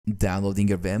Downloading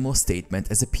your Venmo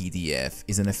statement as a PDF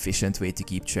is an efficient way to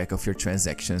keep track of your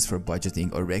transactions for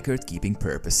budgeting or record-keeping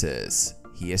purposes.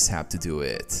 Here's how to do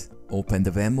it. Open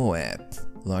the Venmo app.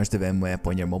 Launch the Venmo app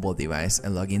on your mobile device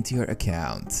and log into your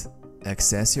account.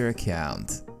 Access your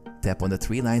account. Tap on the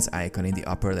three lines icon in the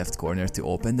upper left corner to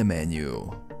open the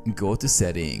menu. Go to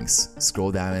Settings.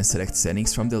 Scroll down and select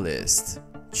Settings from the list.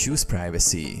 Choose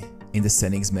Privacy. In the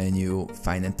Settings menu,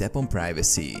 find and tap on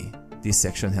Privacy. This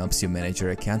section helps you manage your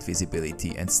account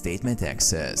visibility and statement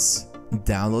access.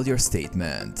 Download your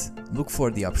statement. Look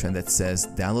for the option that says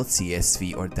Download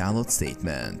CSV or Download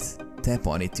Statement. Tap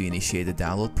on it to initiate the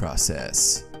download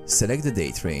process. Select the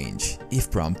date range.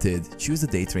 If prompted, choose the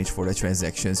date range for the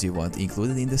transactions you want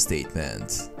included in the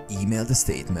statement. Email the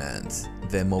statement.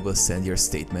 Venmo will send your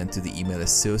statement to the email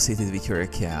associated with your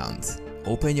account.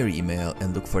 Open your email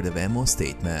and look for the Venmo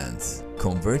statement.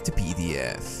 Convert to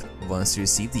PDF. Once you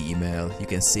receive the email, you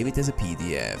can save it as a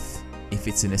PDF. If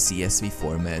it's in a CSV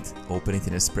format, open it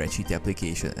in a spreadsheet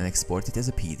application and export it as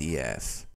a PDF.